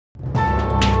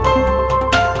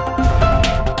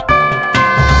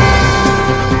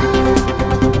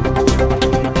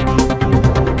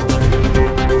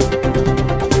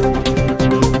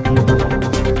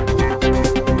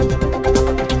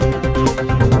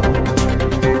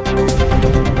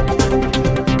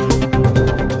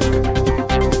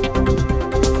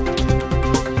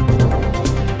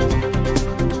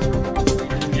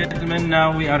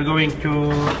are going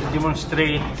to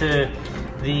demonstrate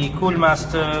the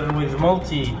Coolmaster with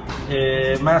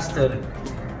multi-master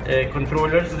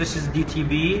controllers. This is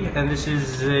DTB and this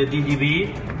is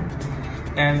DDB,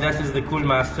 and that is the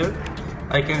Coolmaster.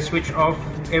 I can switch off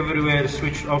everywhere,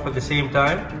 switched off at the same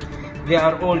time. They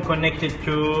are all connected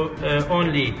to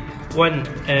only one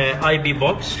IB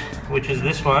box, which is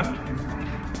this one,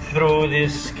 through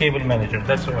this cable manager.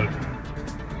 That's all.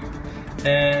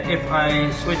 If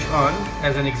I switch on,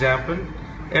 as an example,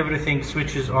 everything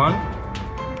switches on.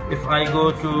 If I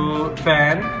go to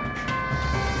fan,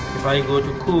 if I go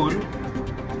to cool,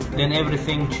 then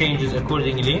everything changes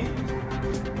accordingly.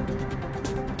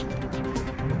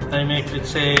 I make, let's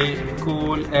say,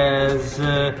 cool as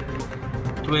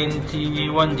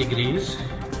 21 degrees.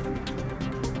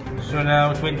 So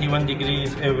now 21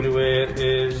 degrees everywhere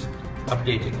is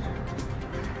updated.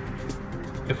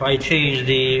 If I change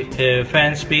the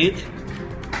fan speed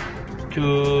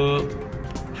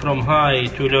from high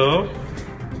to low,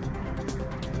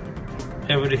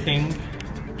 everything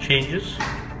changes.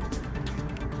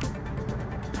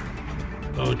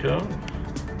 Auto.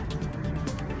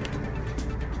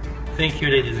 Thank you,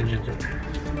 ladies and gentlemen.